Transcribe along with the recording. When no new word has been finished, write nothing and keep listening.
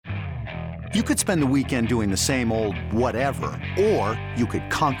You could spend the weekend doing the same old whatever, or you could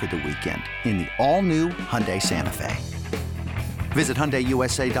conquer the weekend in the all-new Hyundai Santa Fe. Visit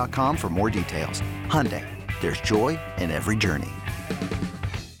HyundaiUSA.com for more details. Hyundai, there's joy in every journey.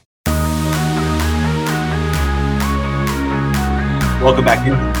 Welcome back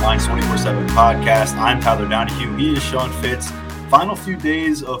into the Lions 24/7 podcast. I'm Tyler Donahue. He is Sean Fitz. Final few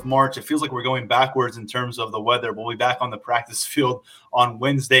days of March. It feels like we're going backwards in terms of the weather. We'll be back on the practice field on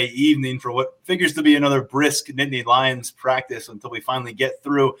Wednesday evening for what figures to be another brisk Nittany Lions practice until we finally get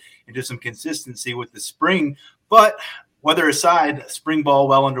through into some consistency with the spring. But weather aside, spring ball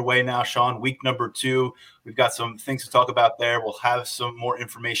well underway now, Sean. Week number 2. We've got some things to talk about there. We'll have some more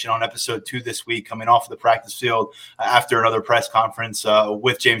information on episode 2 this week coming off of the practice field after another press conference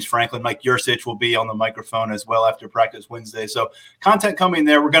with James Franklin. Mike Yurcich will be on the microphone as well after practice Wednesday. So content coming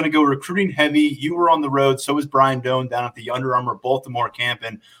there. We're going to go recruiting heavy. You were on the road. So was Brian Doan down at the Under Armour Baltimore camp.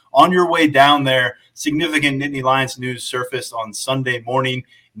 And on your way down there, significant Nittany Lions news surfaced on Sunday morning.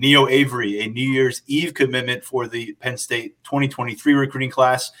 Neo Avery, a New Year's Eve commitment for the Penn State 2023 recruiting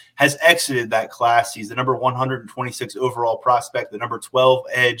class, has exited that class. He's the number 126 overall prospect, the number 12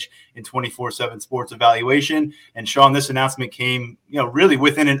 edge in 24/7 Sports evaluation. And Sean, this announcement came, really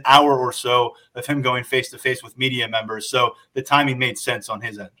within an hour or so of him going face-to-face with media members. So the timing made sense on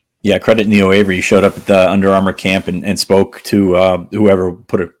his end. Yeah, credit Neo Avery. He showed up at the Under Armour camp and spoke to whoever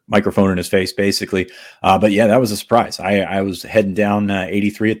put a microphone in his face, basically. But yeah, that was a surprise. I was heading down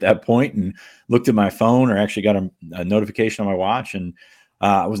 83 at that point and looked at my phone, or actually got a notification on my watch, and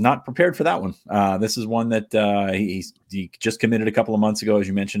I was not prepared for that one. This is one that he just committed a couple of months ago, as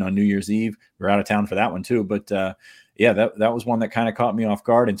you mentioned, on New Year's Eve. We were out of town for that one too, but yeah, that was one that kind of caught me off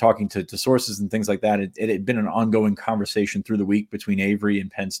guard. And talking to sources and things like that, it had been an ongoing conversation through the week between Avery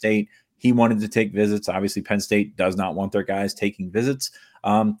and Penn State. He wanted to take visits. Obviously, Penn State does not want their guys taking visits.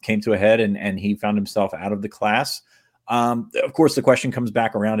 Came to a head, and he found himself out of the class. Of course, the question comes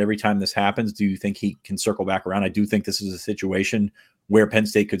back around every time this happens. Do you think he can circle back around? I do think this is a situation where Penn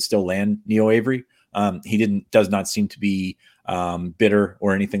State could still land Neo Avery. He does not seem to be bitter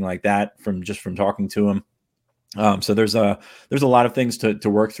or anything like that from talking to him. So there's a lot of things to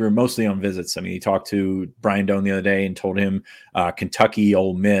work through, mostly on visits. I mean, he talked to Brian Doan the other day and told him Kentucky,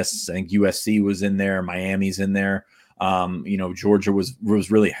 Ole Miss, I think USC was in there, Miami's in there. Georgia was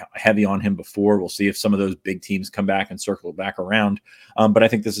really heavy on him before. We'll see if some of those big teams come back and circle back around. But I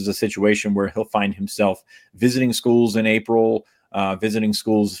think this is a situation where he'll find himself visiting schools in April, visiting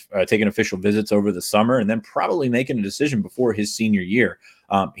schools, taking official visits over the summer, and then probably making a decision before his senior year.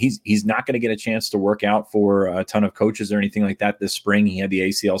 He's not going to get a chance to work out for a ton of coaches or anything like that this spring. He had the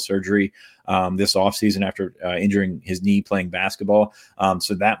ACL surgery this offseason after injuring his knee playing basketball.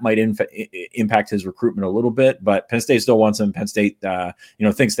 So that might impact his recruitment a little bit, but Penn State still wants him. Penn State,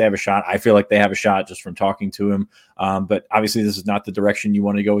 thinks they have a shot. I feel like they have a shot just from talking to him. But obviously this is not the direction you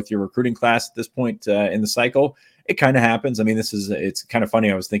want to go with your recruiting class at this point in the cycle. It kind of happens. I mean, it's kind of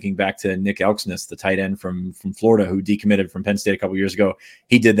funny. I was thinking back to Nick Elksnis, the tight end from Florida, who decommitted from Penn State a couple years ago.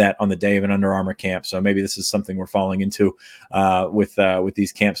 He did that on the day of an Under Armour camp. So maybe this is something we're falling into with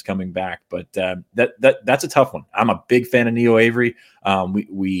these camps coming back. But that's a tough one. I'm a big fan of Neo Avery.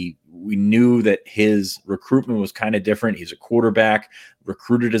 We knew that his recruitment was kind of different. He's a quarterback,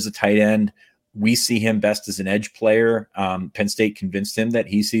 recruited as a tight end. We see him best as an edge player. Penn State convinced him that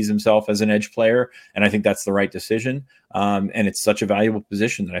he sees himself as an edge player, and I think that's the right decision. And it's such a valuable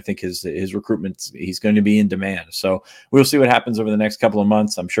position that I think his recruitment, he's going to be in demand. So we'll see what happens over the next couple of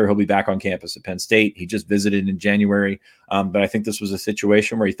months. I'm sure he'll be back on campus at Penn State. He just visited in January, but I think this was a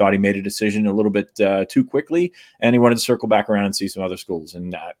situation where he thought he made a decision a little bit too quickly, and he wanted to circle back around and see some other schools.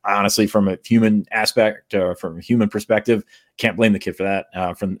 And honestly, from a human aspect, from a human perspective, can't blame the kid for that,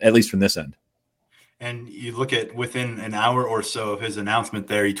 at least from this end. And you look at within an hour or so of his announcement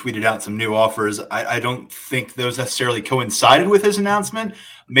there, he tweeted out some new offers. I don't think those necessarily coincided with his announcement.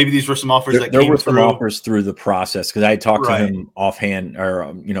 Maybe these were some offers that came through. There were some offers through the process, because I talked to him offhand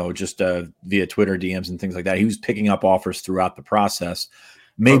or, just via Twitter DMs and things like that. He was picking up offers throughout the process.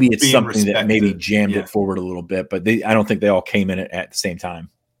 Maybe it's something that maybe jammed it forward a little bit, but I don't think they all came in at the same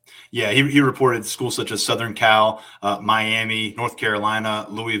time. Yeah, he reported schools such as Southern Cal, Miami, North Carolina,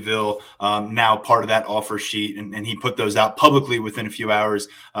 Louisville, now part of that offer sheet, and he put those out publicly within a few hours.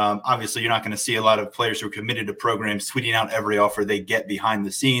 Obviously, you're not going to see a lot of players who are committed to programs tweeting out every offer they get behind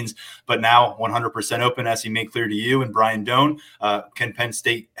the scenes, but now 100% open, as he made clear to you and Brian Doan. Can Penn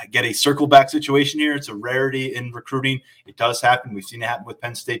State get a circle back situation here? It's a rarity in recruiting. It does happen. We've seen it happen with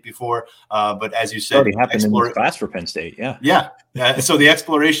Penn State before, but as you said, it already happened in this class for Penn State. Yeah. So the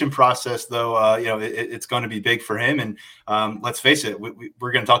exploration process process, though, it's going to be big for him. And let's face it,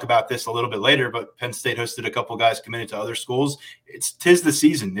 we're going to talk about this a little bit later, but Penn State hosted a couple guys committed to other schools. Tis the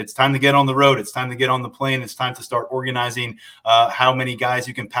season. It's time to get on the road. It's time to get on the plane. It's time to start organizing how many guys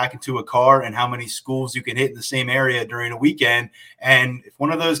you can pack into a car and how many schools you can hit in the same area during a weekend. And if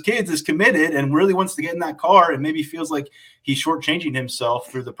one of those kids is committed and really wants to get in that car and maybe feels like he's shortchanging himself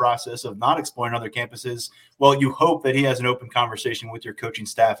through the process of not exploring other campuses, well, you hope that he has an open conversation with your coaching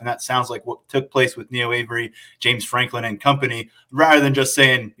staff. And that sounds like what took place with Neo Avery, James Franklin, and company, rather than just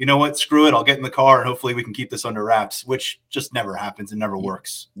saying, you know what, screw it, I'll get in the car and hopefully we can keep this under wraps, which just never happens and never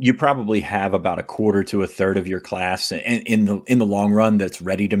works. You probably have about a quarter to a third of your class in the long run that's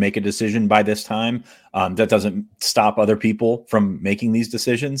ready to make a decision by this time. That doesn't stop other people from making these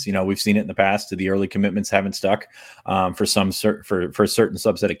decisions. We've seen it in the past. The early commitments haven't stuck for a certain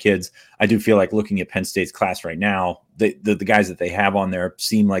subset of kids. I do feel like looking at Penn State's class right now, the guys that they have on there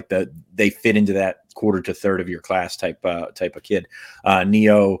seem like they fit into that quarter to third of your class type of kid.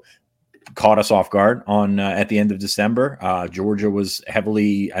 Neo caught us off guard at the end of December. Georgia was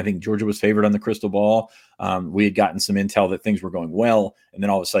favored on the crystal ball. We had gotten some intel that things were going well, and then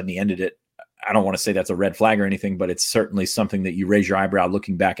all of a sudden he ended it. I don't want to say that's a red flag or anything, but it's certainly something that you raise your eyebrow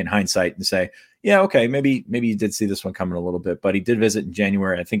looking back in hindsight and say, yeah, okay, maybe you did see this one coming a little bit, but he did visit in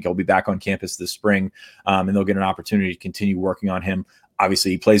January. I think he'll be back on campus this spring, and they'll get an opportunity to continue working on him. Obviously,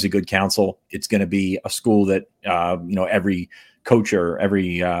 he plays a good counsel. It's going to be a school that, every coach or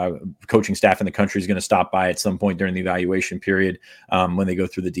every coaching staff in the country is going to stop by at some point during the evaluation period when they go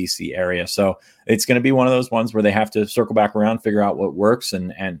through the DC area. So it's going to be one of those ones where they have to circle back around, figure out what works,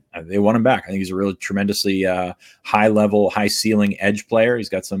 and they want him back. I think he's a really tremendously high level, high ceiling edge player. He's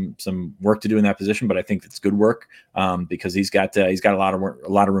got some work to do in that position, but I think it's good work because he's got a lot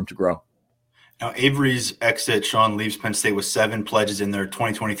of room to grow. Now, Avery's exit, Sean, leaves Penn State with 7 pledges in their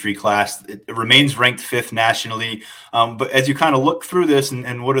 2023 class. It remains ranked 5th nationally. But as you kind of look through this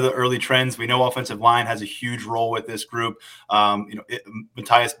and what are the early trends, we know offensive line has a huge role with this group.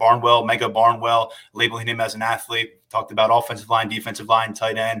 Matthias Barnwell, Mega Barnwell, labeling him as an athlete. Talked about offensive line, defensive line,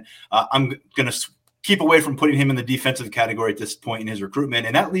 tight end. I'm going to keep away from putting him in the defensive category at this point in his recruitment.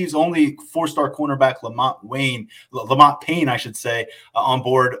 And that leaves only 4-star cornerback Lamont Payne, on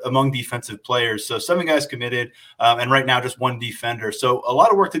board among defensive players. So 7 guys committed, and right now just 1 defender. So a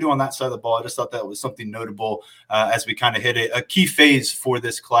lot of work to do on that side of the ball. I just thought that was something notable as we kind of hit a key phase for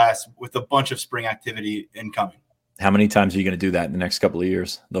this class with a bunch of spring activity incoming. How many times are you going to do that in the next couple of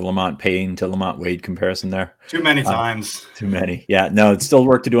years? The Lamont Payne to Lamont Wade comparison there? Too many times. Too many. Yeah, no, it's still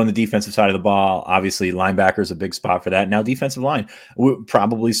work to do on the defensive side of the ball. Obviously, linebacker is a big spot for that. Now, defensive line, we'll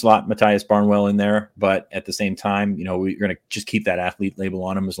probably slot Matthias Barnwell in there, but at the same time, we're going to just keep that athlete label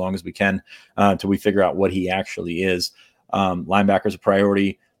on him as long as we can until we figure out what he actually is. Linebacker is a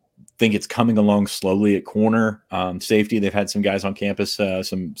priority. Think it's coming along slowly at corner. Safety, they've had some guys on campus,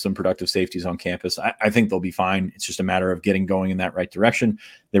 some productive safeties on campus. I think they'll be fine. It's just a matter of getting going in that right direction.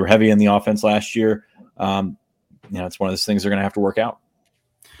 They were heavy in the offense last year. It's one of those things they're going to have to work out.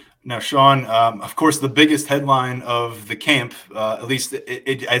 Now, Sean, of course, the biggest headline of the camp, at least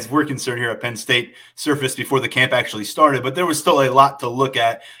as we're concerned here at Penn State, surfaced before the camp actually started, but there was still a lot to look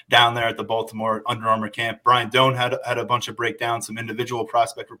at down there at the Baltimore Under Armour camp. Brian Doan had a bunch of breakdowns, some individual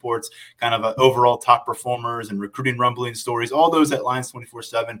prospect reports, kind of overall top performers and recruiting rumbling stories, all those at Lions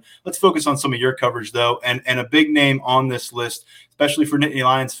 24/7. Let's focus on some of your coverage, though, and a big name on this list, especially for Nittany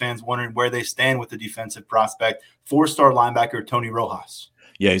Lions fans wondering where they stand with the defensive prospect, 4-star linebacker Tony Rojas.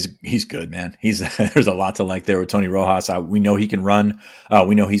 Yeah, he's good, man. There's a lot to like there with Tony Rojas. We know he can run.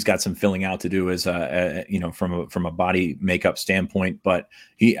 We know he's got some filling out to do as from a body makeup standpoint. But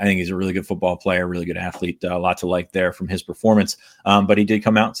I think he's a really good football player, really good athlete. A lot to like there from his performance. But he did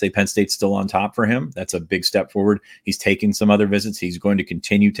come out and say Penn State's still on top for him. That's a big step forward. He's taking some other visits. He's going to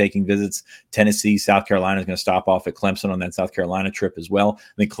continue taking visits. Tennessee, South Carolina is going to stop off at Clemson on that South Carolina trip as well.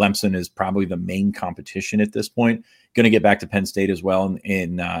 I think Clemson is probably the main competition at this point. Going to get back to Penn State as well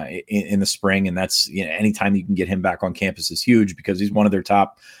in the spring, and that's anytime you can get him back on campus is huge because he's one of their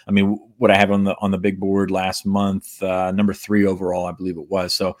top. I mean, what I have on the big board last month, number 3 overall, I believe it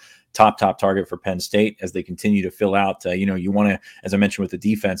was. So top target for Penn State as they continue to fill out. You want to, as I mentioned with the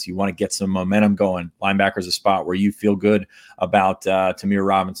defense, you want to get some momentum going. Linebacker is a spot where you feel good about Tamir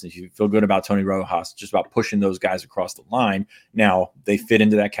Robinson. You feel good about Tony Rojas, just about pushing those guys across the line. Now, they fit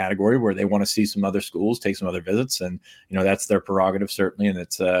into that category where they want to see some other schools, take some other visits, and that's their prerogative, certainly, and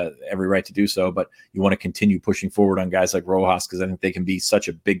it's every right to do so. But you want to continue pushing forward on guys like Rojas because I think they can be such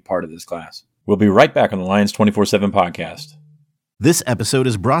a big part of this class. We'll be right back on the Lions 24/7 podcast. This episode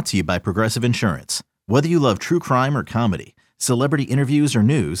is brought to you by Progressive Insurance. Whether you love true crime or comedy, Celebrity interviews or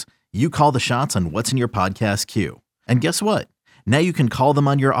news, you call the shots on what's in your podcast queue. And guess what? Now you can call them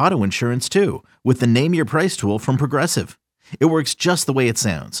on your auto insurance too with the Name Your Price tool from Progressive. It works just the way it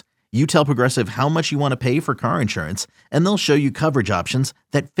sounds. You tell Progressive how much you want to pay for car insurance, and they'll show you coverage options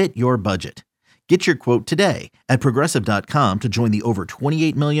that fit your budget. Get your quote today at Progressive.com to join the over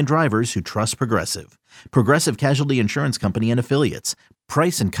 28 million drivers who trust Progressive. Progressive Casualty Insurance Company and Affiliates.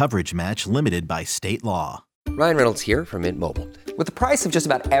 Price and coverage match limited by state law. Ryan Reynolds here from Mint Mobile. With the price of just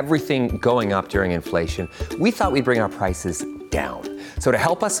about everything going up during inflation, we thought we'd bring our prices down. So to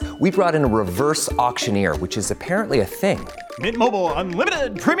help us, we brought in a reverse auctioneer, which is apparently a thing. Mint Mobile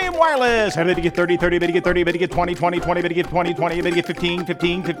Unlimited Premium Wireless. How to get 30, 30, bit to get 30, bit to get 20, 20, 20, bit to get 20, 20, bit to get 15,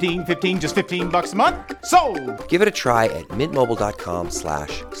 15, 15, 15, just $15 a month? Sold! Give it a try at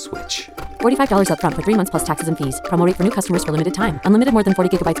mintmobile.com/switch. $45 up front for 3 months plus taxes and fees. Promo rate for new customers for limited time. Unlimited more than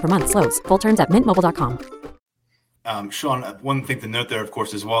 40 gigabytes per month. Slows full terms at mintmobile.com. Sean, one thing to note there, of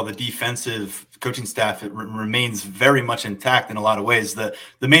course, is while the defensive coaching staff remains very much intact in a lot of ways, the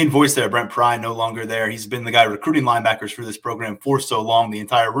main voice there, Brent Pry, no longer there. He's been the guy recruiting linebackers for this program for so long. The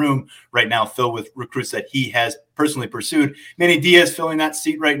entire room right now filled with recruits that he has personally pursued. Manny Diaz filling that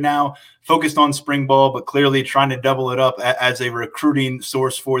seat right now, focused on spring ball, but clearly trying to double it up as a recruiting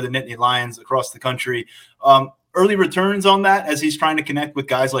source for the Nittany Lions across the country. Early returns on that as he's trying to connect with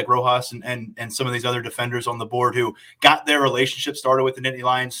guys like Rojas and some of these other defenders on the board who got their relationship started with the Nittany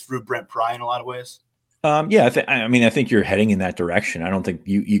Lions through Brent Pry in a lot of ways. Yeah, I think you're heading in that direction. I don't think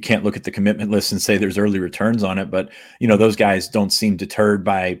you can't look at the commitment list and say there's early returns on it, but those guys don't seem deterred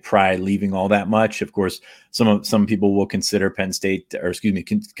by Pry leaving all that much. Of course, some people will consider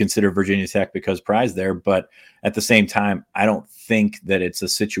consider Virginia Tech because Pry's there, but at the same time, I don't think that it's a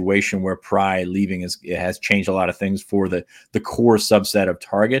situation where Pry leaving has changed a lot of things for the core subset of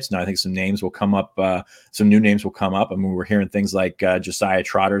targets. Now, I think some names will come up, some new names will come up. I mean, we're hearing things like Josiah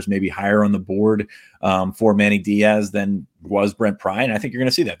Trotter's maybe higher on the board for Manny Diaz than was Brent Pry, and I think you're going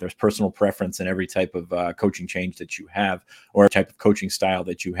to see that. There's personal preference in every type of coaching change that you have or a type of coaching style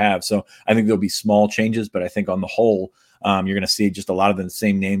that you have. So I think there'll be small changes, but I think on the whole, you're going to see just a lot of the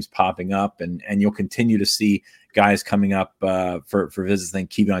same names popping up, and you'll continue to see guys coming up for visits. I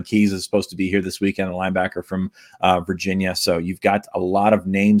think Kevon Keys is supposed to be here this weekend, a linebacker from Virginia. So you've got a lot of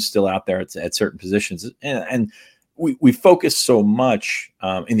names still out there at certain positions, and we focus so much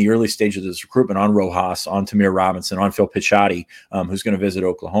in the early stages of this recruitment on Rojas, on Tamir Robinson, on Phil Picciotti, who's going to visit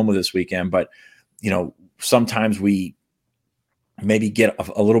Oklahoma this weekend. But sometimes we maybe get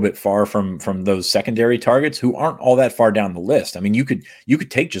a little bit far from those secondary targets who aren't all that far down the list. I mean, you could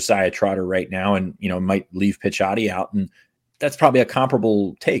take Josiah Trotter right now and, might leave Picciotti out, and that's probably a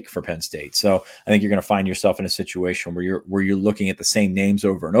comparable take for Penn State. So I think you're going to find yourself in a situation where you're looking at the same names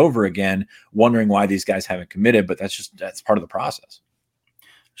over and over again, wondering why these guys haven't committed, but that's part of the process.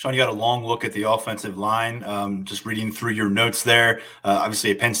 Sean, you got a long look at the offensive line. Just reading through your notes there.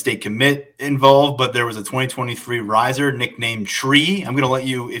 Obviously, a Penn State commit involved, but there was a 2023 riser nicknamed Tree. I'm going to let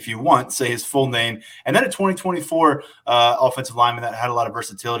you, if you want, say his full name. And then a 2024 offensive lineman that had a lot of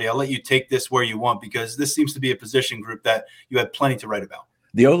versatility. I'll let you take this where you want because this seems to be a position group that you had plenty to write about.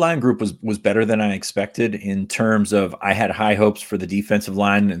 The O-line group was better than I expected in terms of I had high hopes for the defensive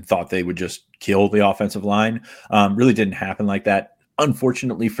line and thought they would just kill the offensive line. Really didn't happen like that.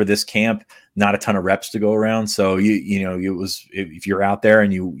 Unfortunately for this camp, not a ton of reps to go around. So if you're out there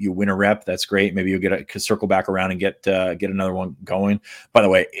and you win a rep, that's great. Maybe you'll get a circle back around and get another one going. By the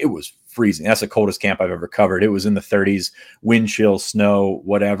way, it was freezing. That's the coldest camp I've ever covered. It was in the 30s, wind chill, snow,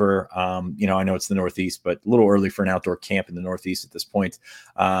 whatever. I know it's the Northeast, but a little early for an outdoor camp in the Northeast at this point.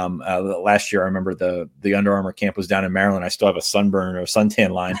 Last year, I remember the Under Armour camp was down in Maryland. I still have a sunburn or a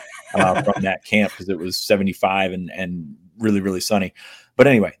suntan line from that camp because it was 75 and really, really sunny. But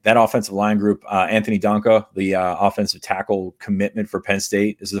anyway, that offensive line group, Anthony Donka, the offensive tackle commitment for Penn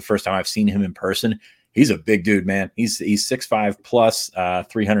State. This is the first time I've seen him in person. He's a big dude, man. He's 6'5 plus,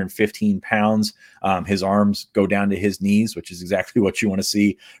 315 pounds. His arms go down to his knees, which is exactly what you want to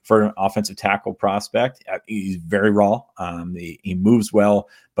see for an offensive tackle prospect. He's very raw. He moves well,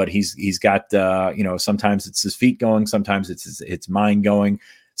 but he's got sometimes it's his feet going, sometimes it's his mind going.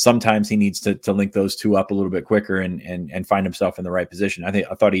 Sometimes he needs to link those two up a little bit quicker and find himself in the right position. I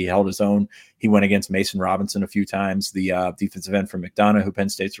thought he held his own. He went against Mason Robinson a few times, the defensive end from McDonough, who Penn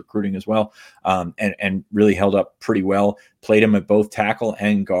State's recruiting as well, and really held up pretty well. Played him at both tackle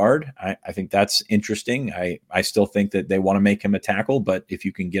and guard. I think that's interesting. I still think that they want to make him a tackle, but if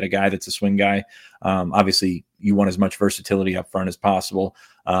you can get a guy that's a swing guy, obviously you want as much versatility up front as possible.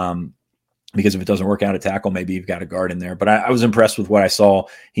 because if it doesn't work out at tackle, maybe you've got a guard in there. But I was impressed with what I saw.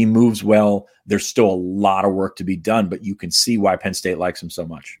 He moves well. There's still a lot of work to be done, but you can see why Penn State likes him so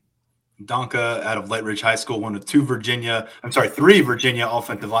much. Donka out of Light Ridge High School, one of three Virginia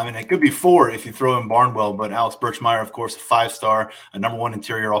offensive linemen. It could be 4 if you throw in Barnwell, but Alex Birchmeier, of course, a 5-star, a number 1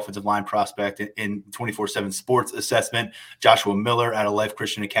 interior offensive line prospect in 24/7 Sports assessment. Joshua Miller out of Life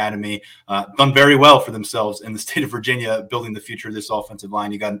Christian Academy, done very well for themselves in the state of Virginia, building the future of this offensive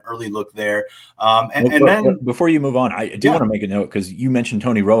line. You got an early look there. Then before you move on, I do want to make a note, because you mentioned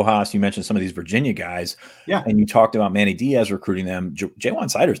Tony Rojas, you mentioned some of these Virginia guys, and you talked about Manny Diaz recruiting them.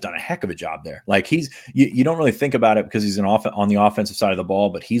 Jaywan Sider's done a heck of a job there. Like you don't really think about it because he's on the offensive side of the ball,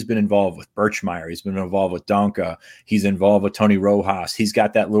 but he's been involved with Birchmeier. He's been involved with Donka. He's involved with Tony Rojas. He's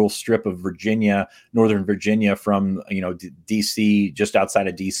got that little strip of Virginia, Northern Virginia, from DC, just outside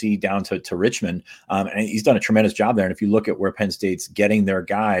of DC down to Richmond. And he's done a tremendous job there. And if you look at where Penn State's getting their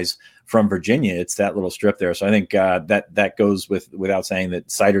guys from Virginia, it's that little strip there. So I think that goes without saying that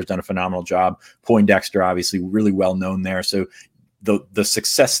Sider's done a phenomenal job. Poindexter, obviously, really well known there. So the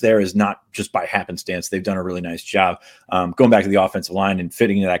success there is not just by happenstance. They've done a really nice job. Going back to the offensive line and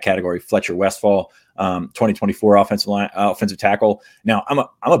fitting into that category, Fletcher Westphal, 2024 offensive tackle. Now, I'm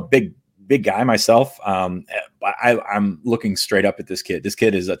a big guy myself. I'm looking straight up at this kid. This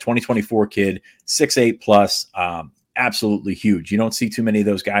kid is a 2024 kid, 6'8 plus, absolutely huge. You don't see too many of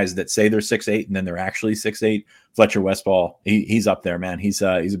those guys that say they're 6'8 and then they're actually 6'8. Fletcher Westphal, he's up there, man. He's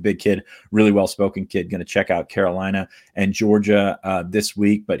a big kid, really well-spoken kid. Going to check out Carolina and Georgia this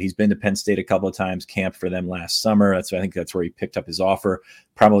week, but he's been to Penn State a couple of times, camped for them last summer. I think that's where he picked up his offer.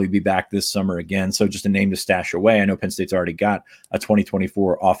 Probably be back this summer again. So just a name to stash away. I know Penn State's already got a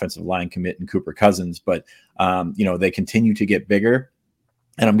 2024 offensive line commit in Cooper Cousins, but they continue to get bigger.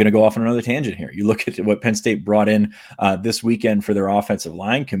 And I'm going to go off on another tangent here. You look at what Penn State brought in this weekend for their offensive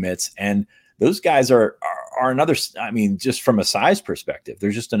line commits, and those guys are another. I mean, just from a size perspective,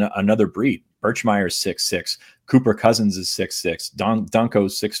 they're just another breed. Birchmeier's 6'6", Cooper Cousins is 6'6",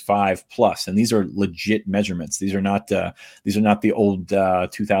 Dunko's 6'5 plus, and these are legit measurements. These are not the old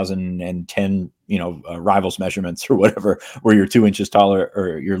 2010 rivals measurements or whatever, where you're 2 inches taller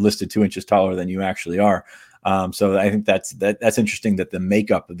or you're listed 2 inches taller than you actually are. So I think that's interesting that the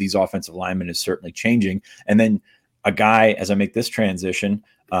makeup of these offensive linemen is certainly changing. And then a guy, as I make this transition,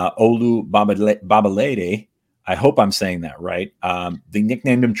 Olu Babalede, I hope I'm saying that right. They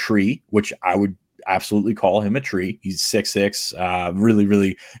nicknamed him Tree, which I would absolutely call him a tree. He's 6'6", really,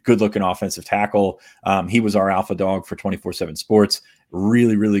 really good looking offensive tackle. He was our alpha dog for 24/7 Sports.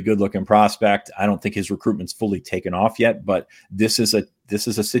 Really, really good looking prospect. I don't think his recruitment's fully taken off yet, but this is a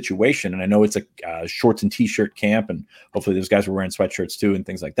situation. And I know it's a shorts and t-shirt camp, and hopefully those guys were wearing sweatshirts too and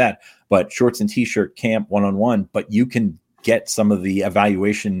things like that, but shorts and t-shirt camp, one-on-one, but you can get some of the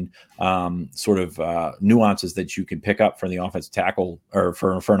evaluation nuances that you can pick up from the offensive tackle or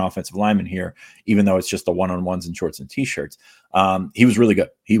for an offensive lineman here, even though it's just the one-on-ones and shorts and t-shirts. He was really good.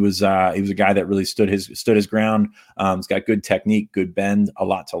 He was a guy that really stood his ground. He's got good technique, good bend, a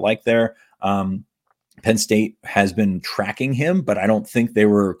lot to like there. Penn State has been tracking him, but I don't think they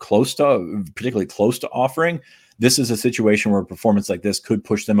were particularly close to offering. This is a situation where a performance like this could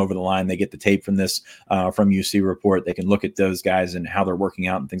push them over the line. They get the tape from this, from UC Report. They can look at those guys and how they're working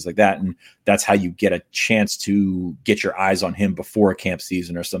out and things like that. And that's how you get a chance to get your eyes on him before a camp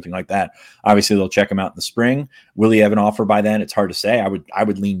season or something like that. Obviously, they'll check him out in the spring. Will he have an offer by then? It's hard to say. I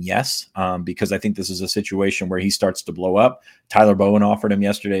would lean yes, because I think this is a situation where he starts to blow up. Tyler Bowen offered him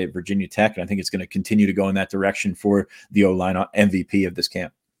yesterday at Virginia Tech, and I think it's going to continue to go in that direction for the O-line MVP of this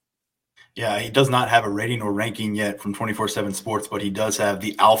camp. Yeah, he does not have a rating or ranking yet from 24/7 Sports, but he does have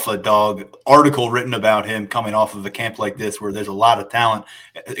the Alpha Dog article written about him coming off of a camp like this where there's a lot of talent,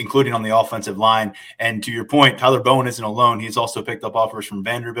 including on the offensive line. And to your point, Tyler Bowen isn't alone. He's also picked up offers from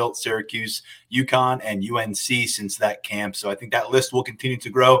Vanderbilt, Syracuse, UConn, and UNC since that camp. So I think that list will continue to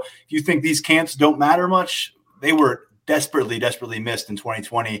grow. If you think these camps don't matter much, they were desperately missed in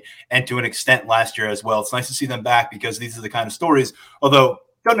 2020 and to an extent last year as well. It's nice to see them back because these are the kind of stories, although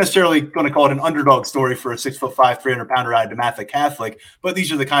not necessarily going to call it an underdog story for a 6'5", 300-pounder out of DeMatha Catholic, but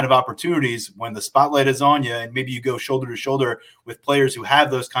these are the kind of opportunities when the spotlight is on you and maybe you go shoulder to shoulder with players who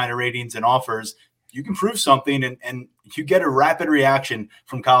have those kind of ratings and offers, you can prove something and you get a rapid reaction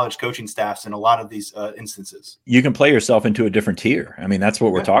from college coaching staffs in a lot of these instances. You can play yourself into a different tier. I mean, that's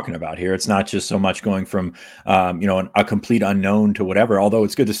what we're talking about here. It's not just so much going from, a complete unknown to whatever, although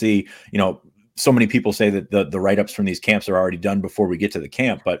it's good to see, so many people say that the write-ups from these camps are already done before we get to the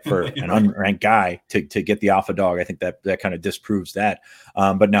camp, but for an unranked guy to get the alpha dog, I think that kind of disproves that.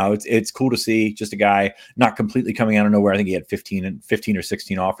 But no, it's cool to see just a guy not completely coming out of nowhere. I think he had 15 or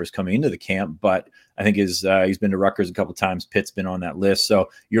 16 offers coming into the camp, but I think he's been to Rutgers a couple of times. Pitt's been on that list. So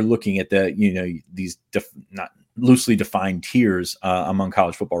you're looking at these not loosely defined tiers among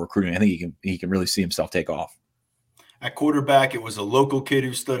college football recruiting. I think he can really see himself take off. At quarterback, it was a local kid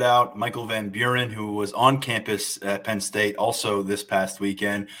who stood out, Michael Van Buren, who was on campus at Penn State also this past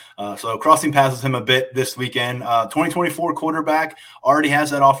weekend. So crossing paths with him a bit this weekend. 2024 quarterback, already has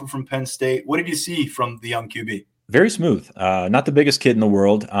that offer from Penn State. What did you see from the young QB? Very smooth. Not the biggest kid in the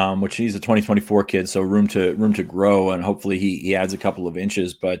world, which he's a 2024 kid, so room to grow, and hopefully he adds a couple of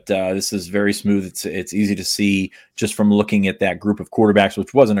inches. But this is very smooth. It's easy to see just from looking at that group of quarterbacks,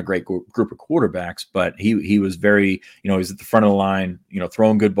 which wasn't a great group of quarterbacks, but he was very, he's at the front of the line,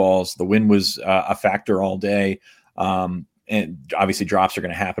 throwing good balls. The wind was a factor all day. And obviously drops are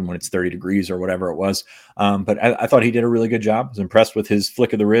going to happen when it's 30 degrees or whatever it was. But I thought he did a really good job. I was impressed with his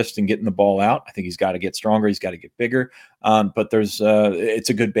flick of the wrist and getting the ball out. I think he's got to get stronger. He's got to get bigger. But it's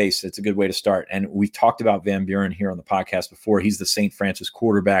a good base. It's a good way to start. And we've talked about Van Buren here on the podcast before. He's the St. Francis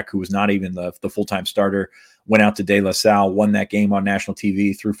quarterback who was not even the full-time starter, went out to De La Salle, won that game on national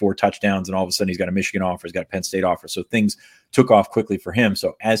TV, threw 4 touchdowns, and all of a sudden he's got a Michigan offer, he's got a Penn State offer. So things took off quickly for him.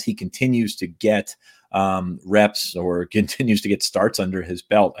 So as he continues to get reps or continues to get starts under his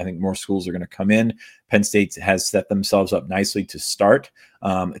belt, I think more schools are going to come in. Penn State has set themselves up nicely to start.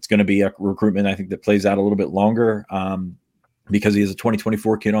 It's going to be a recruitment, I think, that plays out a little bit longer because he is a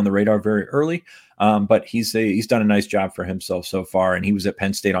 2024 kid on the radar very early. But he's done a nice job for himself so far. And he was at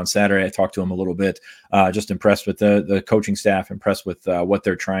Penn State on Saturday. I talked to him a little bit, just impressed with the coaching staff, impressed with what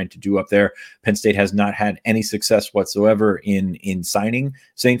they're trying to do up there. Penn State has not had any success whatsoever in signing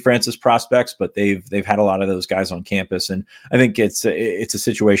St. Francis prospects, but they've had a lot of those guys on campus. And I think it's a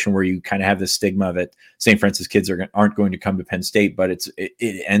situation where you kind of have this stigma that St. Francis kids aren't going to come to Penn State, but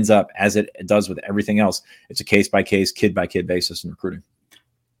it ends up, as it does with everything else, it's a case-by-case, kid-by-kid basis in recruiting.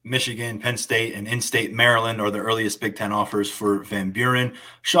 Michigan, Penn State, and in-state Maryland are the earliest Big Ten offers for Van Buren.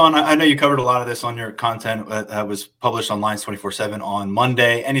 Sean, I know you covered a lot of this on your content that was published on Lions 24/7 on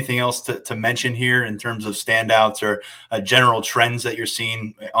Monday. Anything else to mention here in terms of standouts or general trends that you're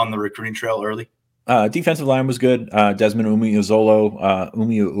seeing on the recruiting trail early? Defensive line was good. Desmond Umeozulu.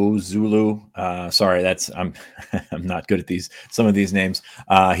 Sorry, I'm not good at some of these names.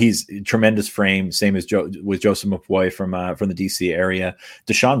 He's tremendous frame, same as with Joseph McPoy from the DC area.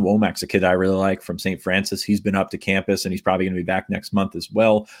 Deshaun Womack's a kid I really like from St. Francis. He's been up to campus and he's probably going to be back next month as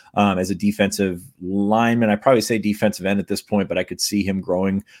well. As a defensive lineman, I probably say defensive end at this point, but I could see him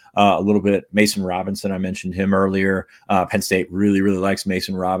growing a little bit. Mason Robinson, I mentioned him earlier. Penn State really, really likes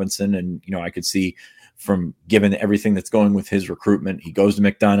Mason Robinson, and I could see, from given everything that's going with his recruitment, he goes to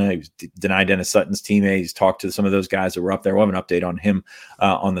McDonough. He was denied Dennis Sutton's teammate. He's talked to some of those guys that were up there. We'll have an update on him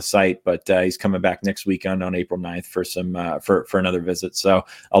on the site, but he's coming back next weekend on April 9th for some for another visit. So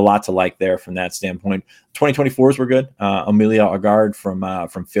a lot to like there from that standpoint. 2024s were good. Amelia Agard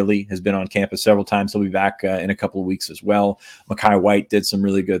from Philly has been on campus several times. He'll be back in a couple of weeks as well. Makai White did some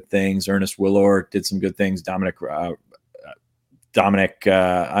really good things. Ernest Willor did some good things. Dominic,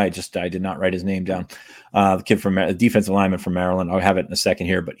 I did not write his name down. The kid from defensive lineman from Maryland. I'll have it in a second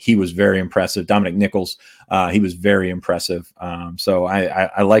here, but he was very impressive. Dominic Nichols, he was very impressive. So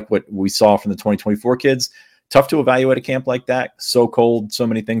I like what we saw from the 2024 kids. Tough to evaluate a camp like that. So cold, so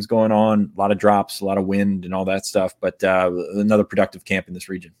many things going on, a lot of drops, a lot of wind and all that stuff, but another productive camp in this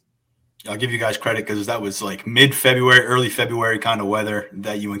region. I'll give you guys credit because that was like mid-February, early February kind of weather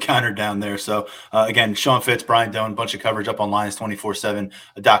that you encountered down there. So, again, Sean Fitz, Brian Doan, a bunch of coverage up on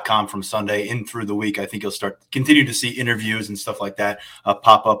Lions247.com from Sunday in through the week. I think you'll continue to see interviews and stuff like that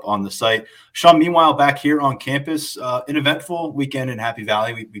pop up on the site. Sean, meanwhile, back here on campus, an eventful weekend in Happy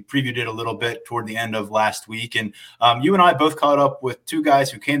Valley. We previewed it a little bit toward the end of last week. And you and I both caught up with two guys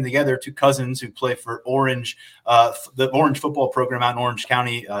who came together, two cousins who play for Orange, the Orange football program out in Orange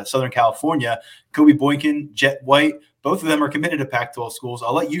County, Southern California. Kobe Boykin, Jet White, both of them are committed to Pac-12 schools.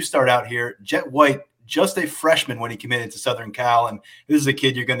 I'll let you start out here. Jet White, just a freshman when he committed to Southern Cal, and this is a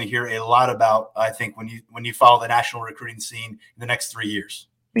kid you're going to hear a lot about, I think, when you follow the national recruiting scene in the next 3 years.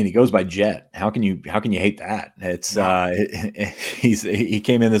 I mean, he goes by Jet. How can you hate that? It's he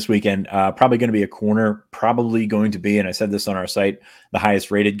came in this weekend, probably going to be a corner, probably going to be, and I said this on our site, the highest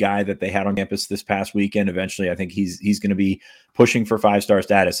rated guy that they had on campus this past weekend. Eventually, I think he's going to be pushing for 5-star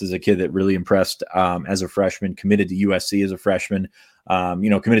status. As a kid that really impressed as a freshman, committed to USC as a freshman.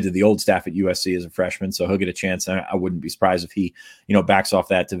 committed to the old staff at USC as a freshman, so he'll get a chance. I wouldn't be surprised if he, backs off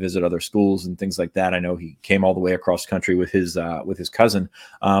that to visit other schools and things like that. I know he came all the way across country with his cousin,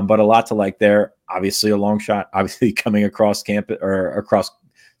 but a lot to like there. Obviously, a long shot. Obviously, coming across campus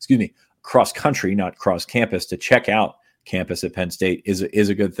cross country, not cross campus, to check out campus at Penn State is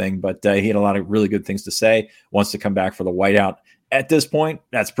a good thing. But he had a lot of really good things to say. Wants to come back for the whiteout. At this point,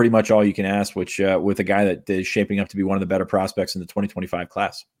 that's pretty much all you can ask, which with a guy that is shaping up to be one of the better prospects in the 2025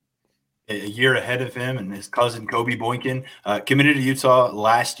 class. A year ahead of him, and his cousin Kobe Boykin committed to Utah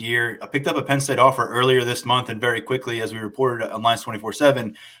last year. Picked up a Penn State offer earlier this month, and very quickly, as we reported on Lions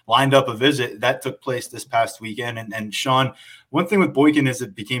 24/7, lined up a visit that took place this past weekend. And Sean, one thing with Boykin is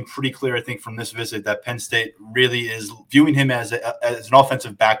it became pretty clear, I think, from this visit that Penn State really is viewing him as an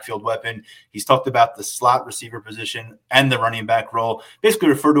offensive backfield weapon. He's talked about the slot receiver position and the running back role, basically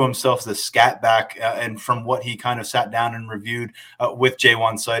referred to himself as the scat back. And from what he kind of sat down and reviewed with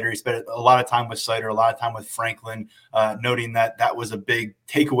Ja'Juan Seider, he spent a lot of time with Seider, a lot of time with Franklin, noting that was a big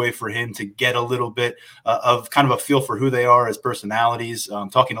takeaway for him to get a little bit of kind of a feel for who they are as personalities,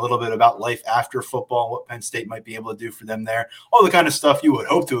 talking a little bit about life after football, what Penn State might be able to do for them there. All the kind of stuff you would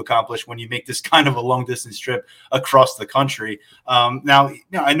hope to accomplish when you make this kind of a long distance trip across the country. Now,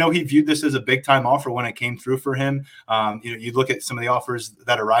 I know he viewed this as a big time offer when it came through for him. You look at some of the offers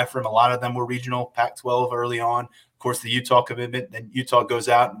that arrived for him. A lot of them were regional, Pac-12 early on. Of course, the Utah commitment, then Utah goes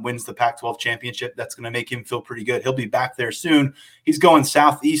out and wins the Pac-12 championship. That's going to make him feel pretty good. He'll be back there soon. He's going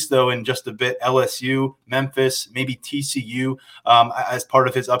southeast, though, in just a bit. LSU, Memphis, maybe TCU as part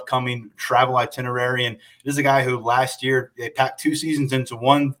of his upcoming travel itinerary. And this is a guy who last year, they packed 2 seasons into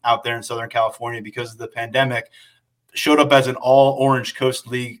one out there in Southern California because of the pandemic. Showed up as an all Orange Coast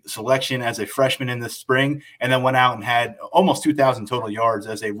League selection as a freshman in the spring, and then went out and had almost 2,000 total yards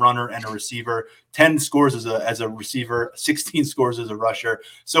as a runner and a receiver, 10 scores as a receiver, 16 scores as a rusher.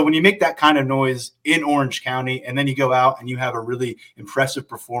 So when you make that kind of noise in Orange County, and then you go out and you have a really impressive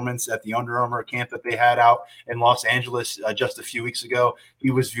performance at the Under Armour camp that they had out in Los Angeles just a few weeks ago, he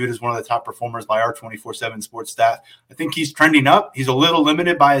was viewed as one of the top performers by our 24/7 sports staff. I think he's trending up. He's a little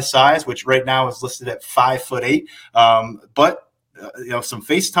limited by his size, which right now is listed at 5'8". But some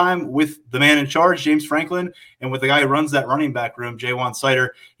FaceTime with the man in charge, James Franklin, and with the guy who runs that running back room, Ja'Juan Seider.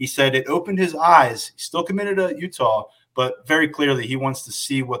 He said it opened his eyes. He's still committed to Utah, but very clearly he wants to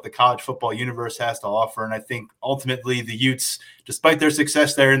see what the college football universe has to offer. And I think ultimately the Utes, despite their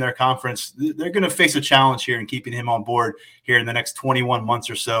success there in their conference, they're going to face a challenge here in keeping him on board here in the next 21 months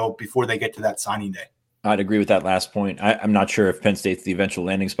or so before they get to that signing day. I'd agree with that last point. I'm not sure if Penn State's the eventual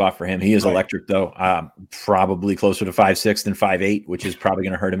landing spot for him. He is electric, though. Probably closer to 5'6" than 5'8", which is probably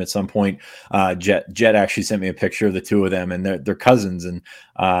going to hurt him at some point. Jet actually sent me a picture of the two of them, and they're cousins. And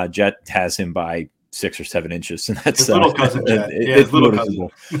Jet has him by 6 or 7 inches, and that's little cousin Jet. It's little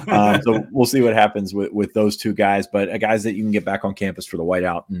cousin. So we'll see what happens with those two guys, but guys that you can get back on campus for the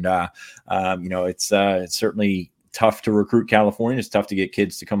whiteout. And it's certainly tough to recruit California. It's tough to get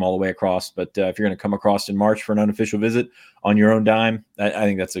kids to come all the way across. But if you're going to come across in March for an unofficial visit on your own dime, I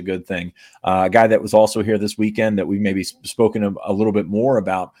think that's a good thing. A guy that was also here this weekend that we've maybe spoken a little bit more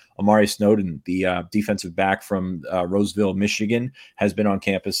about, Amari Snowden, the defensive back from Roseville, Michigan, has been on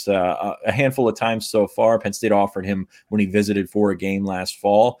campus a handful of times so far. Penn State offered him when he visited for a game last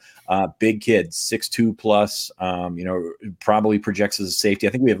fall. Big kid, 6'2 plus, probably projects as a safety.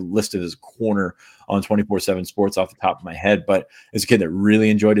 I think we have listed as a corner on 24/7 Sports off the top of my head, but as a kid that really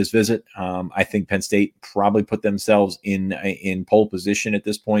enjoyed his visit, I think Penn State probably put themselves in pole position at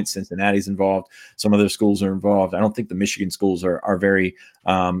this point. Cincinnati's involved. Some other schools are involved. I don't think the Michigan schools are very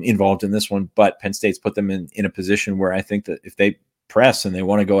involved in this one, but Penn State's put them in a position where I think that if they press and they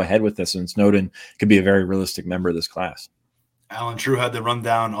want to go ahead with this, and Snowden could be a very realistic member of this class. Alan True had the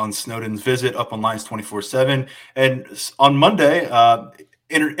rundown on Snowden's visit up on Lions 24/7. And on Monday,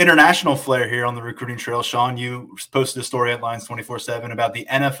 international flair here on the recruiting trail. Sean, you posted a story at Lions 24/7 about the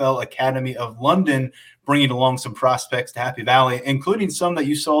NFL Academy of London bringing along some prospects to Happy Valley, including some that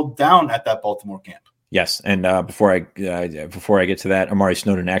you saw down at that Baltimore camp. Yes, and before I get to that, Amari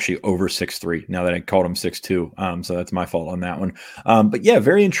Snowden actually over 6'3". Now that I called him 6'2", so that's my fault on that one. But yeah,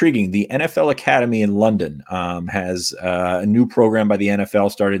 very intriguing. The NFL Academy in London has a new program by the NFL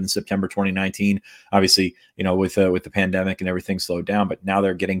started in September 2019. Obviously, with the pandemic and everything slowed down, but now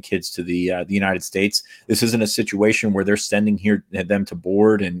they're getting kids to the United States. This isn't a situation where they're sending them to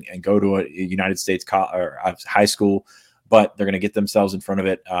board and go to a United States high school. but they're going to get themselves in front of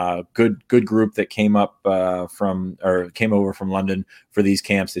it. Good group that came over from London for these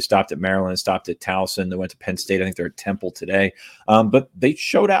camps. They stopped at Maryland, stopped at Towson. They went to Penn State. I think they're at Temple today. But they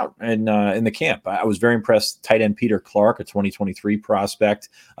showed out in the camp. I was very impressed. Tight end Peter Clark, a 2023 prospect,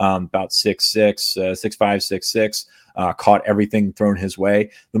 about 6'6", 6'5", 6'6". Caught everything thrown his way.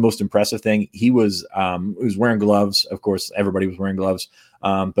 The most impressive thing, he was wearing gloves. Of course, everybody was wearing gloves.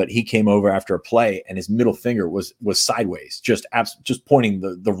 But he came over after a play and his middle finger was sideways, just pointing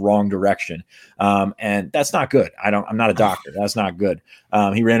the wrong direction. And that's not good. I'm not a doctor. That's not good.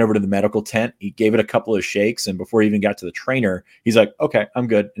 He ran over to the medical tent. He gave it a couple of shakes. And before he even got to the trainer, he's like, okay, I'm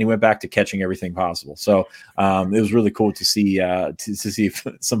good. And he went back to catching everything possible. So it was really cool to see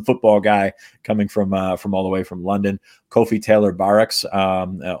some football guy coming from all the way from London. Kofi Taylor Barracks, a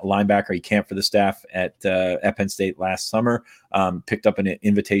linebacker, he camped for the staff at Penn State last summer. Picked up an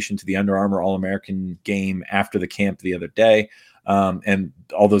invitation to the Under Armour All-American game after the camp the other day. And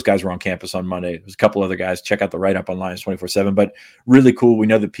all those guys were on campus on Monday. There's a couple other guys. Check out the write-up online. It's 24/7. But really cool. We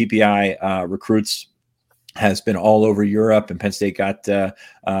know that PPI recruits has been all over Europe, and Penn State got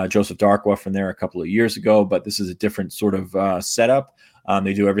Joseph Darkwa from there a couple of years ago. But this is a different sort of setup.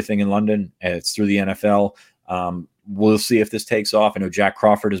 They do everything in London. It's through the NFL. We'll see if this takes off. I know Jack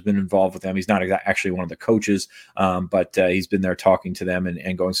Crawford has been involved with them. He's not actually one of the coaches, but he's been there talking to them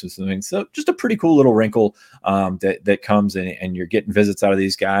and going through some things. So just a pretty cool little wrinkle that comes in, and you're getting visits out of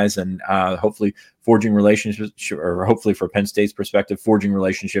these guys, and hopefully forging relationships, or hopefully for Penn State's perspective, forging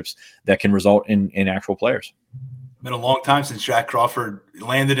relationships that can result in actual players. Been a long time since Jack Crawford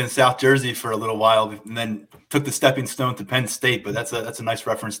landed in South Jersey for a little while and then took the stepping stone to Penn State. But that's a nice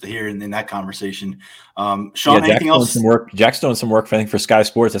reference to hear in that conversation. Sean, anything else? Jack's doing some work, I think, for Sky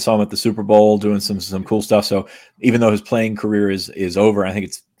Sports. I saw him at the Super Bowl doing some cool stuff. So even though his playing career is over, I think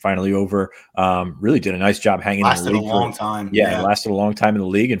it's finally over. Really did a nice job hanging in the league. Lasted a long time. Yeah, it lasted a long time in the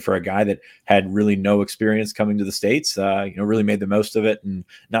league. And for a guy that had really no experience coming to the States, really made the most of it. And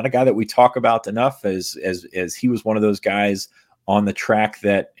not a guy that we talk about enough, as he was one of those guys on the track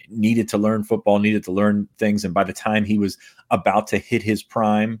that needed to learn football, needed to learn things. And by the time he was about to hit his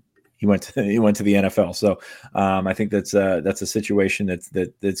prime, he went to the NFL. So I think that's a situation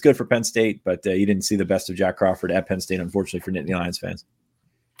that's good for Penn State, but you didn't see the best of Jack Crawford at Penn State, unfortunately, for Nittany Lions fans.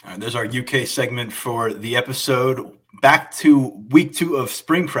 All right, there's our UK segment for the episode. Back to week 2 of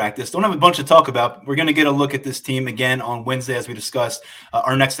spring practice. Don't have a bunch to talk about. We're going to get a look at this team again on Wednesday, as we discussed.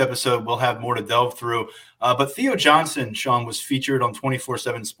 Our next episode, we'll have more to delve through. But Theo Johnson, Sean, was featured on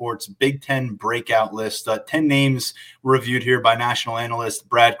 24/7 Sports Big Ten breakout list. 10 names were reviewed here by national analyst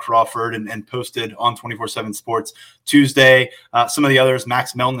Brad Crawford and posted on 24/7 Sports Tuesday. Some of the others: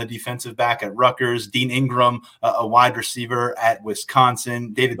 Max Melton, the defensive back at Rutgers; Dean Ingram, a wide receiver at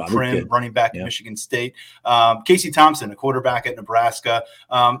Wisconsin; David Prim, running back at Michigan State; Casey Thompson, a quarterback at Nebraska.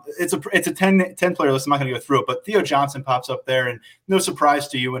 It's a 10-player list. I'm not going to go through it, but Theo Johnson pops up there, and no surprise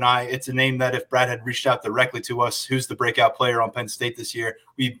to you and I, it's a name that if Brad had reached out directly to us, who's the breakout player on Penn State this year,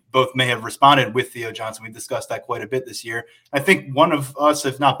 we both may have responded with Theo Johnson. We discussed that quite a bit this year. I think one of us,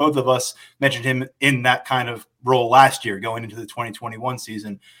 if not both of us, mentioned him in that kind of role last year going into the 2021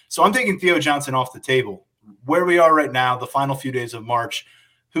 season. So I'm taking Theo Johnson off the table. Where we are right now, the final few days of March,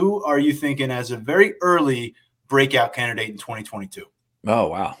 who are you thinking as a very early breakout candidate in 2022? Oh,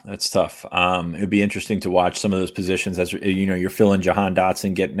 wow. That's tough. It'd be interesting to watch some of those positions as, you're feeling Jahan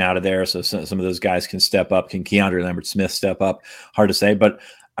Dotson getting out of there. So some of those guys can step up. Can Keandre Lambert-Smith step up? Hard to say, but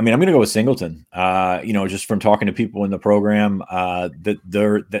I mean, I'm going to go with Singleton. Just from talking to people in the program,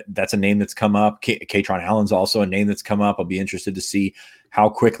 that's a name that's come up. Katron Allen's also a name that's come up. I'll be interested to see how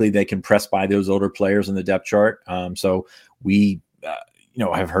quickly they can press by those older players in the depth chart. So we,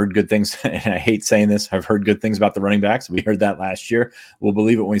 I've heard good things, and I hate saying this. I've heard good things about the running backs. We heard that last year. We'll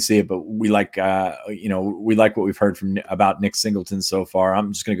believe it when we see it, but we like what we've heard about Nick Singleton so far.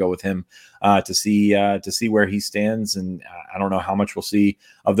 I'm just going to go with him to see where he stands, and I don't know how much we'll see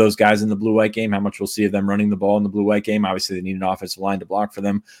of those guys in the blue-white game, how much we'll see of them running the ball in the blue-white game. Obviously, they need an offensive line to block for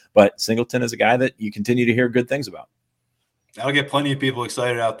them, but Singleton is a guy that you continue to hear good things about. That'll get plenty of people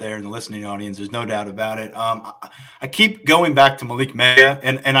excited out there in the listening audience. There's no doubt about it. I keep going back to Malik Maya,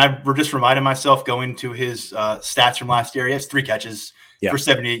 and I just reminded myself going to his stats from last year. He has 3 catches for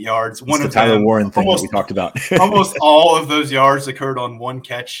 78 yards. One of Tyler them, Warren thing that we talked about. Almost all of those yards occurred on one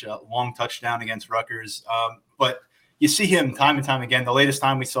catch, long touchdown against Rutgers. But you see him time and time again. The latest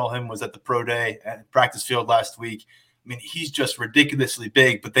time we saw him was at the pro day at practice field last week. I mean, he's just ridiculously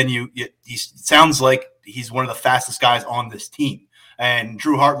big, but then he sounds like he's one of the fastest guys on this team. And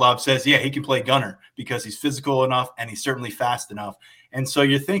Drew Hartlob says, yeah, he can play gunner because he's physical enough and he's certainly fast enough. And so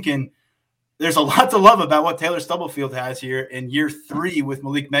you're thinking there's a lot to love about what Taylor Stubblefield has here in year 3 with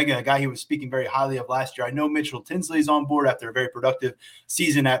Malik Mega, a guy he was speaking very highly of last year. I know Mitchell Tinsley's on board after a very productive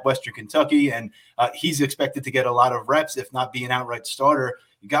season at Western Kentucky, and he's expected to get a lot of reps, if not be an outright starter.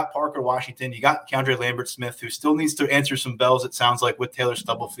 You got Parker Washington, you got Keandre Lambert-Smith, who still needs to answer some bells, it sounds like, with Taylor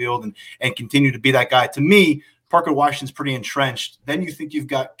Stubblefield and continue to be that guy. To me, Parker Washington's pretty entrenched. Then you think you've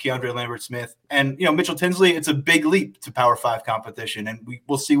got Keandre Lambert-Smith and, Mitchell Tinsley. It's a big leap to Power 5 competition, and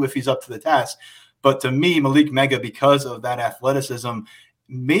we'll see if he's up to the task. But to me, Malik Mega, because of that athleticism,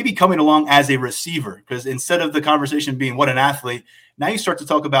 maybe coming along as a receiver, because instead of the conversation being what an athlete, now you start to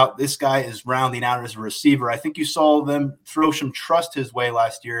talk about this guy is rounding out as a receiver. I think you saw them throw some trust his way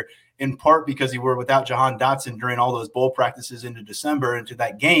last year, in part because he were without Jahan Dotson during all those bowl practices into December, into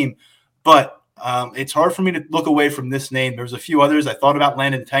that game. But it's hard for me to look away from this name. There's a few others. I thought about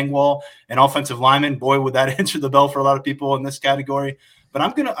Landon Tengwall, an offensive lineman. Boy, would that answer the bell for a lot of people in this category. But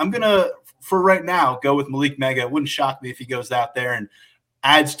I'm gonna for right now go with Malik Mega. It wouldn't shock me if he goes out there and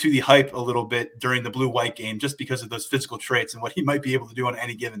adds to the hype a little bit during the blue-white game, just because of those physical traits and what he might be able to do on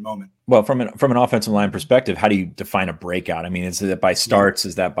any given moment. Well, from an offensive line perspective, how do you define a breakout? I mean, is that by starts?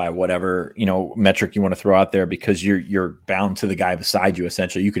 Is that by whatever, metric you want to throw out there? Because you're bound to the guy beside you,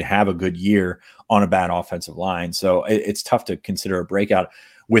 essentially. You could have a good year on a bad offensive line. So it's tough to consider a breakout.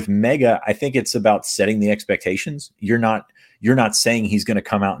 With Mega, I think it's about setting the expectations. You're not saying he's going to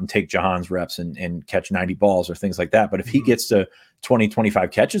come out and take Jahan's reps and catch 90 balls or things like that. But if he gets to 20,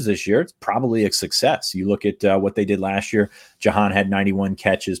 25 catches this year, it's probably a success. You look at what they did last year. Jahan had 91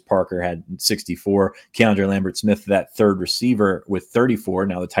 catches. Parker had 64. Keandre Lambert-Smith, that third receiver, with 34.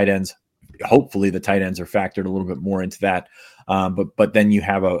 Now the tight ends, hopefully the tight ends are factored a little bit more into that. But then you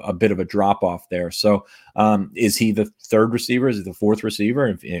have a bit of a drop off there. So is he the third receiver? Is he the fourth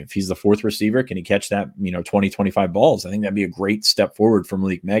receiver? If he's the fourth receiver, can he catch that, 20, 25 balls? I think that'd be a great step forward for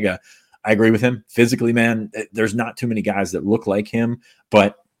Malik Mega. I agree with him. Physically, man, there's not too many guys that look like him,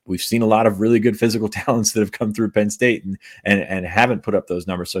 but we've seen a lot of really good physical talents that have come through Penn State and haven't put up those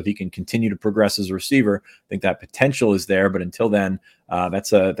numbers. So if he can continue to progress as a receiver, I think that potential is there. But until then,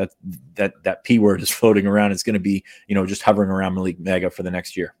 that P word is floating around. It's going to be, just hovering around Malik Mega for the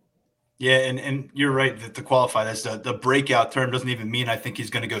next year. Yeah, and you're right that to qualify, that's the breakout term doesn't even mean I think he's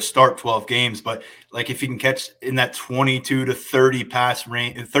going to go start 12 games. But like if he can catch in that 22 to 30 pass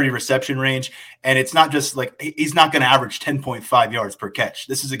range, 30 reception range, and it's not just like he's not going to average 10.5 yards per catch.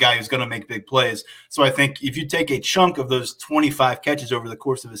 This is a guy who's going to make big plays. So I think if you take a chunk of those 25 catches over the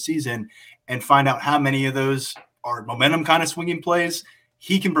course of a season and find out how many of those are momentum kind of swinging plays,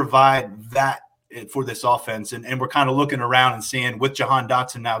 he can provide that for this offense. And we're kind of looking around and seeing, with Jahan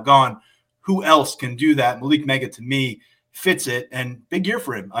Dotson now gone, who else can do that? Malik Mega, to me, fits it, and big year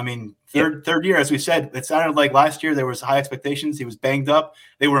for him. I mean, third year, as we said, it sounded like last year there was high expectations. He was banged up.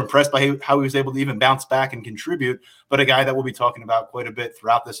 They were impressed by how he was able to even bounce back and contribute. But a guy that we'll be talking about quite a bit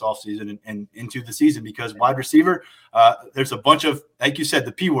throughout this offseason and into the season, because wide receiver, there's a bunch of, like you said,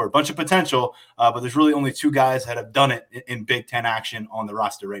 the P word, bunch of potential, but there's really only 2 guys that have done it in Big Ten action on the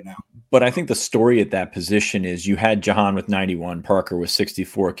roster right now. But I think the story at that position is you had Jahan with 91, Parker with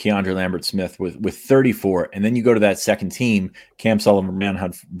 64, Keandre Lambert-Smith with 34, and then you go to that second team. Cam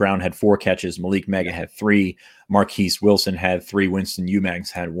Sullivan-Brown had 4 catches, Malik Mega had 3, Marquise Wilson had 3, Winston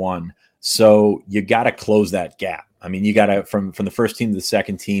Eubanks had 1. So you got to close that gap. I mean, you got to, from the first team to the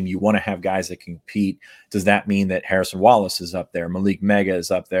second team, you want to have guys that can compete. Does that mean that Harrison Wallace is up there? Malik Mega is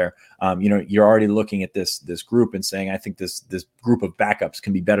up there? You're already looking at this group and saying, I think this group of backups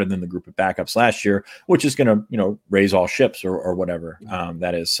can be better than the group of backups last year, which is going to, raise all ships or whatever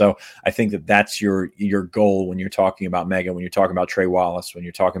that is. So I think that's your goal when you're talking about Mega, when you're talking about Trey Wallace, when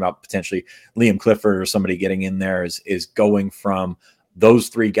you're talking about potentially Liam Clifford or somebody getting in there, is going from those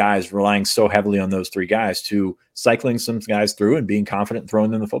 3 guys, relying so heavily on those 3 guys, to cycling some guys through and being confident in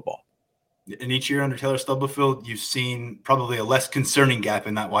throwing them the football. And each year under Taylor Stubblefield, you've seen probably a less concerning gap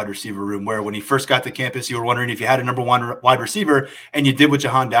in that wide receiver room, where when he first got to campus, you were wondering if you had a number 1 wide receiver, and you did with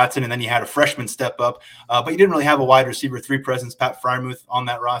Jahan Dotson, and then you had a freshman step up, but you didn't really have a wide receiver 3 presence, Pat Freiermuth, on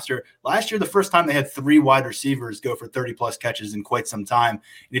that roster. Last year, the first time they had 3 wide receivers go for 30-plus catches in quite some time.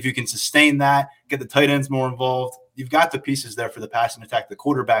 And if you can sustain that, get the tight ends more involved, you've got the pieces there for the passing attack, the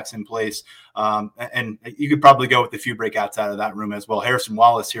quarterbacks in place. And you could probably go with a few breakouts out of that room as well. Harrison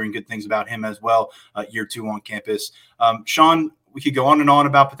Wallace, hearing good things about him as well, year 2 on campus. Sean, we could go on and on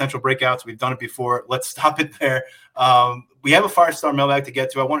about potential breakouts. We've done it before. Let's stop it there. We have a 5-star mailbag to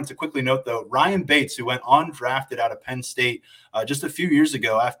get to. I wanted to quickly note, though, Ryan Bates, who went undrafted out of Penn State just a few years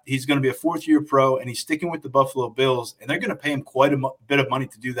ago. He's going to be a fourth-year pro, and he's sticking with the Buffalo Bills, and they're going to pay him quite a bit of money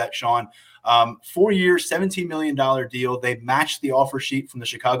to do that, Sean. 4 years, $17 million deal. They matched the offer sheet from the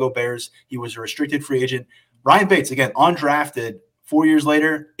Chicago Bears. He was a restricted free agent. Ryan Bates, again, undrafted, 4 years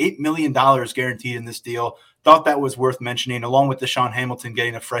later, $8 million guaranteed in this deal. Thought that was worth mentioning, along with Deshaun Hamilton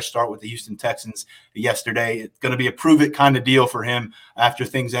getting a fresh start with the Houston Texans yesterday. It's going to be a prove-it kind of deal for him after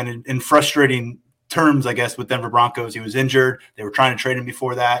things ended in frustrating terms, I guess, with Denver Broncos. He was injured. They were trying to trade him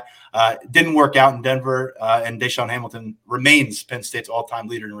before that. Didn't work out in Denver, and Deshaun Hamilton remains Penn State's all-time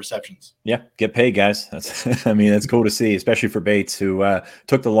leader in receptions. Yeah, get paid, guys. That's that's cool to see, especially for Bates, who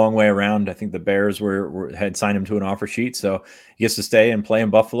took the long way around. I think the Bears had signed him to an offer sheet, so he gets to stay and play in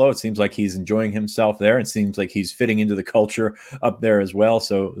Buffalo. It seems like he's enjoying himself there. It seems like he's fitting into the culture up there as well.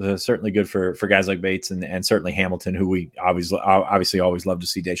 So certainly good for guys like Bates and certainly Hamilton, who we obviously always love to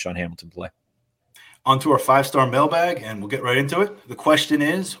see Deshaun Hamilton play. Onto our 5-star mailbag, and we'll get right into it. The question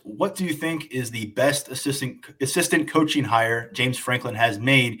is, what do you think is the best assistant coaching hire James Franklin has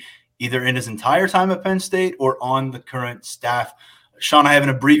made, either in his entire time at Penn State or on the current staff? Sean, I have an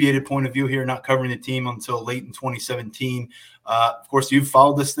abbreviated point of view here, not covering the team until late in 2017. Of course, you've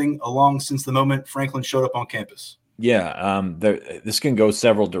followed this thing along since the moment Franklin showed up on campus. Yeah, this can go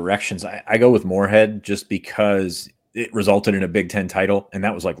several directions. I go with Moorhead just because it resulted in a Big Ten title, and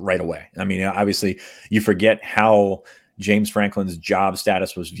that was like right away. I mean, obviously you forget how James Franklin's job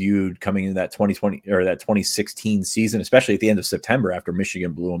status was viewed coming into that 2020 or that 2016 season, especially at the end of September after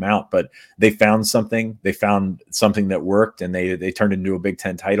Michigan blew them out. But they found something that worked, and they turned into a Big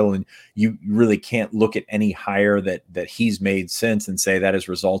Ten title. And you really can't look at any hire that he's made since and say that has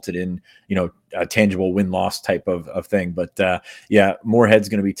resulted in, a tangible win-loss type of thing. But yeah, Moorhead's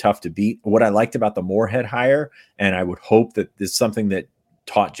going to be tough to beat. What I liked about the Moorhead hire, and I would hope that this is something that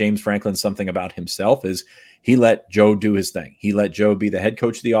taught James Franklin something about himself, is he let Joe do his thing. He let Joe be the head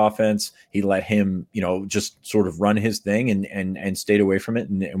coach of the offense. He let him, just sort of run his thing and stayed away from it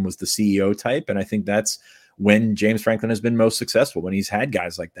and was the CEO type. And I think that's when James Franklin has been most successful, when he's had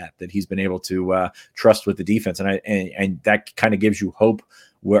guys like that he's been able to trust with the defense. And that kind of gives you hope.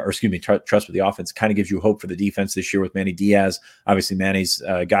 Trust with the offense kind of gives you hope for the defense this year with Manny Diaz. Obviously, Manny's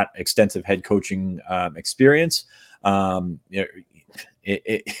got extensive head coaching experience.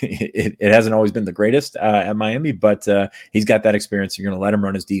 It hasn't always been the greatest at Miami, but he's got that experience. You're going to let him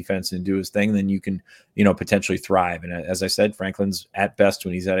run his defense and do his thing, then you can, potentially thrive. And as I said, Franklin's at best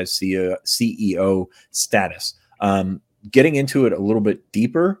when he's at his CEO status. Getting into it a little bit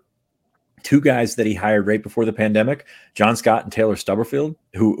deeper, two guys that he hired right before the pandemic, John Scott and Taylor Stubblefield,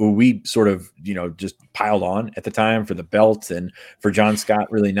 who we sort of, just piled on at the time for the belt and for John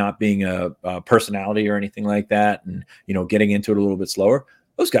Scott really not being a personality or anything like that. And, getting into it a little bit slower.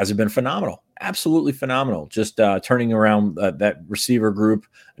 Those guys have been phenomenal, absolutely phenomenal. Just turning around that receiver group,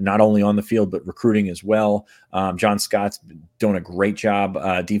 not only on the field, but recruiting as well. John Scott's doing a great job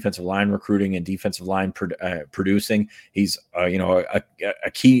defensive line recruiting and defensive line producing. He's, a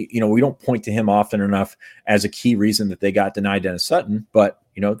key, we don't point to him often enough as a key reason that they got denied Dennis Sutton, but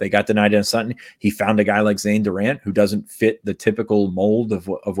they got denied Dennis Sutton. He found a guy like Zane Durant who doesn't fit the typical mold of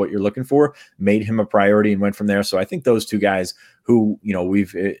what you're looking for, made him a priority and went from there. So I think those two guys who,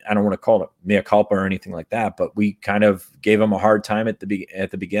 I don't want to call it mea culpa or anything like that, but we kind of gave them a hard time at the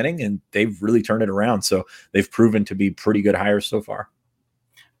beginning, and they've really turned it around. So they've proven to be pretty good hires so far.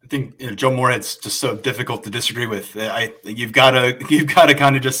 I think Joe Moorhead's just so difficult to disagree with. You've got to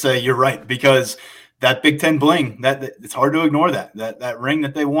kind of just say you're right, because that Big Ten bling, that it's hard to ignore that ring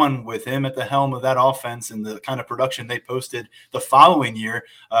that they won with him at the helm of that offense and the kind of production they posted the following year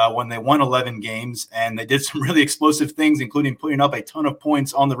when they won 11 games, and they did some really explosive things, including putting up a ton of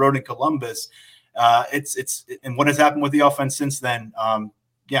points on the road in Columbus. And what has happened with the offense since then?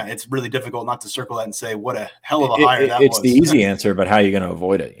 It's really difficult not to circle that and say what a hell of a hire that was. It's the easy answer, but how are you going to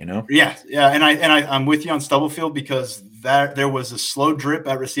avoid it? Yeah, and I'm with you on Stubblefield, because there was a slow drip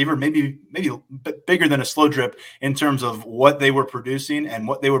at receiver, maybe a bit bigger than a slow drip in terms of what they were producing and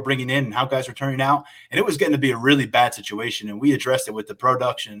what they were bringing in and how guys were turning out, and it was getting to be a really bad situation. And we addressed it with the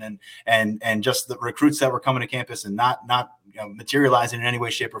production and just the recruits that were coming to campus and not materializing in any way,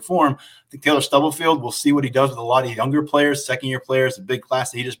 shape, or form. I think Taylor Stubblefield, we'll see what he does with a lot of younger players, second-year players, a big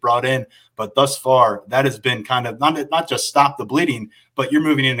class that he just brought in. But thus far, that has been kind of not just stop the bleeding, but you're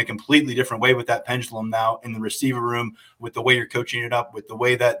moving in a completely different way with that pendulum now in the receiver room, with the way you're coaching it up, with the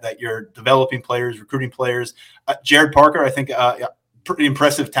way that you're developing players, recruiting players. Jared Parker, I think pretty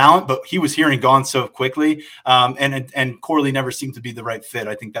impressive talent, but he was here and gone so quickly. And Corley never seemed to be the right fit.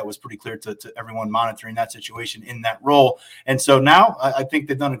 I think that was pretty clear to everyone monitoring that situation in that role. And so now I think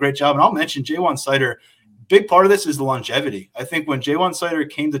they've done a great job. And I'll mention Ja'Juan Seider. Big part of this is the longevity. I think when Ja'Juan Seider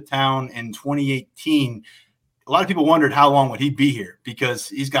came to town in 2018, a lot of people wondered how long would he be here, because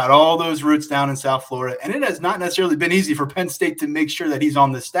he's got all those roots down in South Florida. And it has not necessarily been easy for Penn State to make sure that he's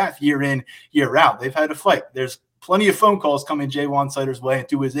on the staff year in, year out. They've had to fight. There's plenty of phone calls coming Ja'Juan Seider's way and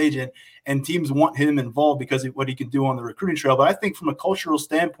to his agent, and teams want him involved because of what he can do on the recruiting trail. But I think from a cultural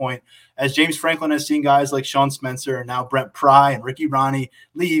standpoint, as James Franklin has seen guys like Sean Spencer and now Brent Pry and Ricky Ronnie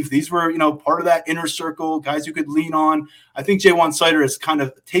leave, these were, part of that inner circle, guys who could lean on. I think Ja'Juan Seider has kind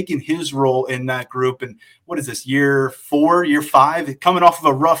of taken his role in that group. And what is this, year 4, year 5, coming off of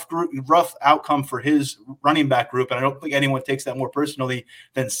a rough outcome for his running back group. And I don't think anyone takes that more personally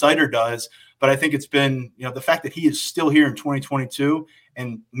than Seider does. But I think it's been, the fact that he is still here in 2022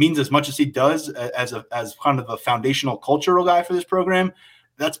 and means as much as he does as kind of a foundational cultural guy for this program.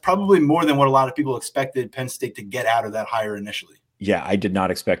 That's probably more than what a lot of people expected Penn State to get out of that hire initially. Yeah, I did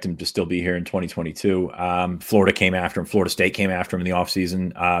not expect him to still be here in 2022. Florida came after him. Florida State came after him in the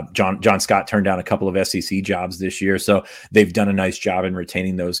offseason. John Scott turned down a couple of SEC jobs this year, so they've done a nice job in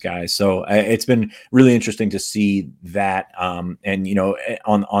retaining those guys. So it's been really interesting to see that. And,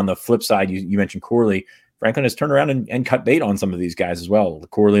 on the flip side, you mentioned Corley. Franklin has turned around and cut bait on some of these guys as well. The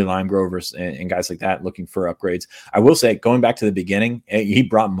Corley, Lime Grovers, and guys like that looking for upgrades. I will say, going back to the beginning, he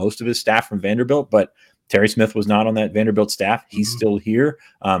brought most of his staff from Vanderbilt, but Terry Smith was not on that Vanderbilt staff. He's still here.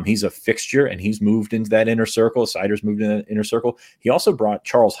 He's a fixture, and he's moved into that inner circle. Seider's moved into that inner circle. He also brought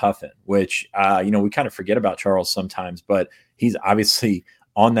Charles Huff in, which, we kind of forget about Charles sometimes, but he's obviously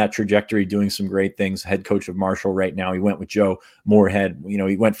on that trajectory, doing some great things. Head coach of Marshall right now. He went with Joe Moorhead.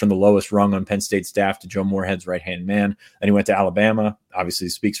 He went from the lowest rung on Penn State staff to Joe Moorhead's right-hand man. Then he went to Alabama. Obviously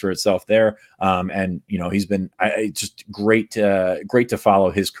speaks for itself there. And he's been just great to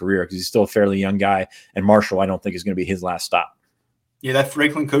follow his career, because he's still a fairly young guy. And Marshall, I don't think, is going to be his last stop. Yeah, that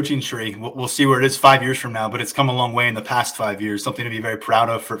Franklin coaching tree, we'll see where it is 5 years from now, but it's come a long way in the past 5 years, something to be very proud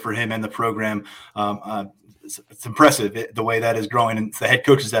of for him and the program. It's impressive the way that is growing, and it's the head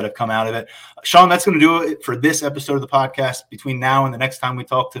coaches that have come out of it. Sean, that's going to do it for this episode of the podcast. Between now and the next time we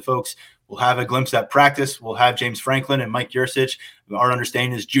talk to folks, we'll have a glimpse at practice. We'll have James Franklin and Mike Yurcich. Our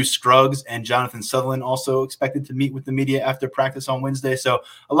understanding is Juice Scruggs and Jonathan Sutherland also expected to meet with the media after practice on Wednesday. So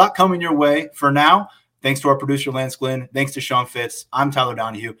a lot coming your way. For now, thanks to our producer, Lance Glynn. Thanks to Sean Fitz. I'm Tyler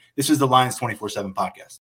Donahue. This is the Lions 24/7 podcast.